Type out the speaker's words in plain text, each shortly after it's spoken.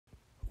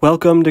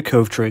Welcome to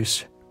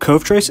Covtrace.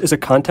 Covtrace is a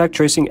contact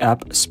tracing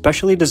app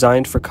specially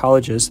designed for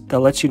colleges that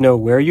lets you know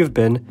where you've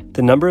been,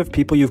 the number of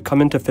people you've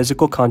come into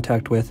physical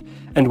contact with,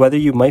 and whether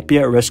you might be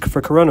at risk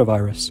for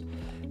coronavirus.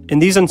 In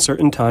these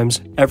uncertain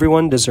times,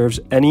 everyone deserves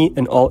any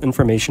and all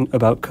information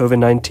about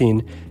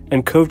COVID-19,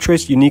 and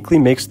Covtrace uniquely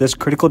makes this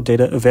critical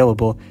data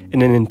available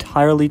in an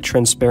entirely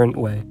transparent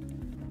way.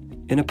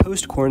 In a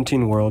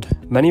post-quarantine world,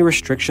 many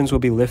restrictions will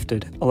be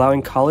lifted,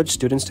 allowing college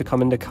students to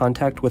come into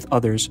contact with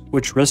others,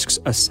 which risks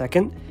a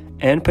second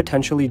and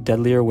potentially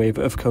deadlier wave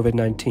of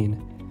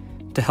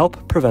COVID-19. To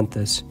help prevent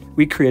this,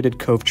 we created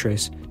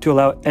Covtrace to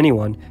allow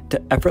anyone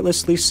to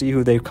effortlessly see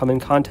who they've come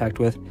in contact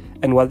with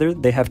and whether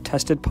they have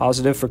tested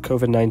positive for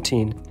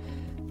COVID-19.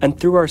 And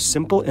through our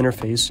simple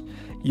interface,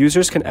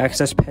 users can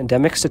access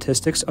pandemic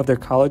statistics of their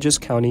college's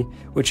county,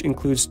 which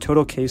includes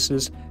total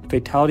cases,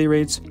 fatality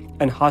rates,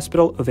 and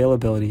hospital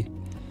availability.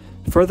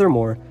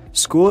 Furthermore,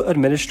 school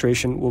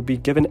administration will be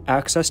given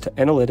access to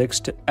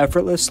analytics to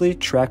effortlessly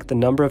track the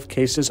number of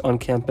cases on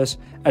campus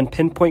and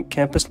pinpoint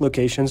campus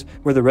locations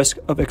where the risk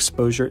of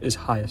exposure is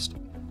highest.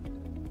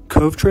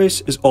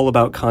 Covtrace is all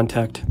about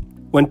contact.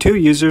 When two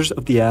users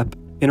of the app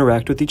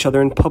interact with each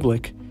other in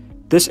public,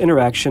 this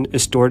interaction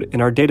is stored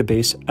in our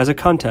database as a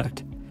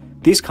contact.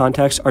 These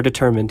contacts are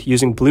determined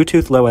using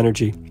Bluetooth Low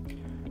Energy.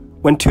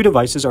 When two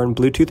devices are in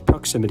Bluetooth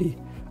proximity,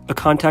 a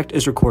contact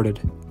is recorded.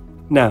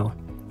 Now,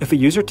 if a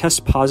user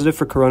tests positive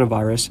for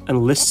coronavirus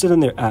and lists it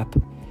in their app,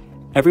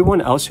 everyone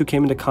else who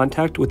came into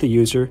contact with the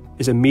user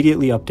is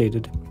immediately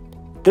updated.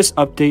 This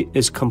update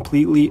is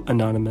completely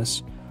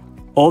anonymous.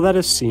 All that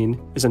is seen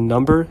is a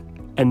number,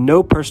 and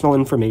no personal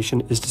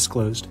information is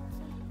disclosed.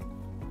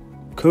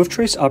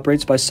 Covtrace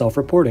operates by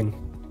self-reporting.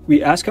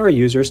 We ask our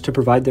users to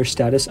provide their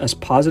status as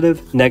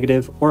positive,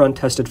 negative, or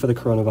untested for the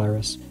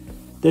coronavirus.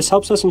 This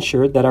helps us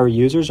ensure that our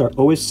users are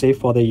always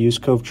safe while they use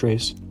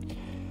Covtrace.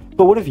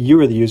 But what if you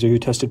were the user who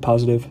tested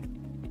positive?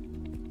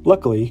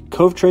 Luckily,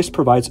 Covtrace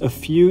provides a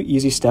few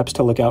easy steps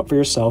to look out for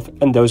yourself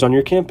and those on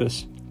your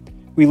campus.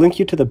 We link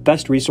you to the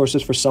best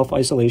resources for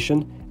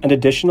self-isolation, and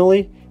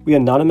additionally, we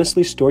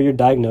anonymously store your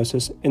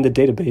diagnosis in the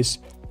database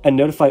and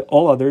notify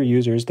all other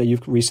users that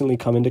you've recently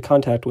come into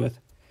contact with.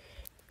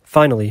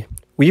 Finally,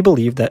 we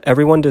believe that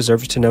everyone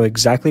deserves to know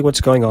exactly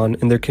what's going on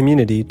in their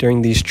community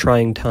during these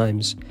trying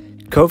times.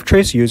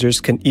 Covtrace users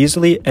can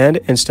easily and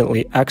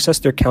instantly access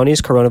their county's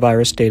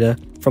coronavirus data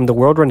from the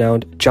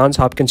world-renowned Johns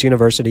Hopkins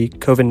University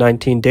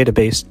COVID-19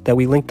 database that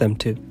we link them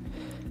to.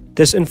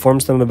 This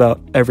informs them about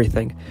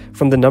everything,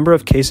 from the number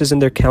of cases in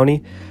their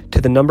county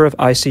to the number of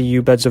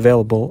ICU beds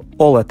available,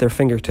 all at their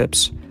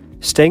fingertips.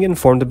 Staying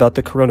informed about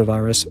the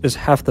coronavirus is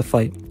half the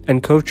fight,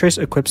 and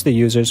Covtrace equips the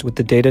users with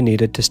the data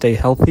needed to stay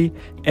healthy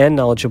and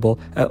knowledgeable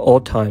at all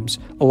times,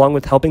 along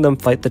with helping them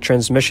fight the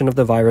transmission of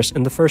the virus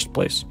in the first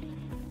place.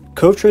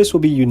 Covtrace will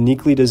be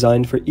uniquely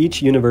designed for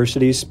each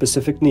university's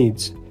specific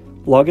needs.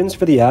 Logins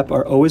for the app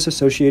are always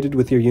associated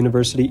with your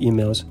university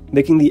emails,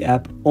 making the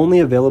app only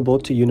available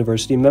to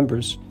university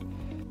members.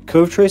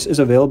 Covtrace is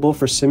available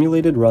for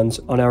simulated runs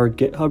on our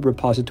GitHub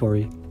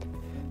repository.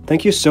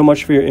 Thank you so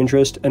much for your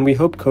interest, and we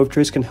hope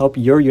Covtrace can help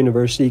your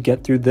university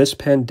get through this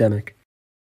pandemic.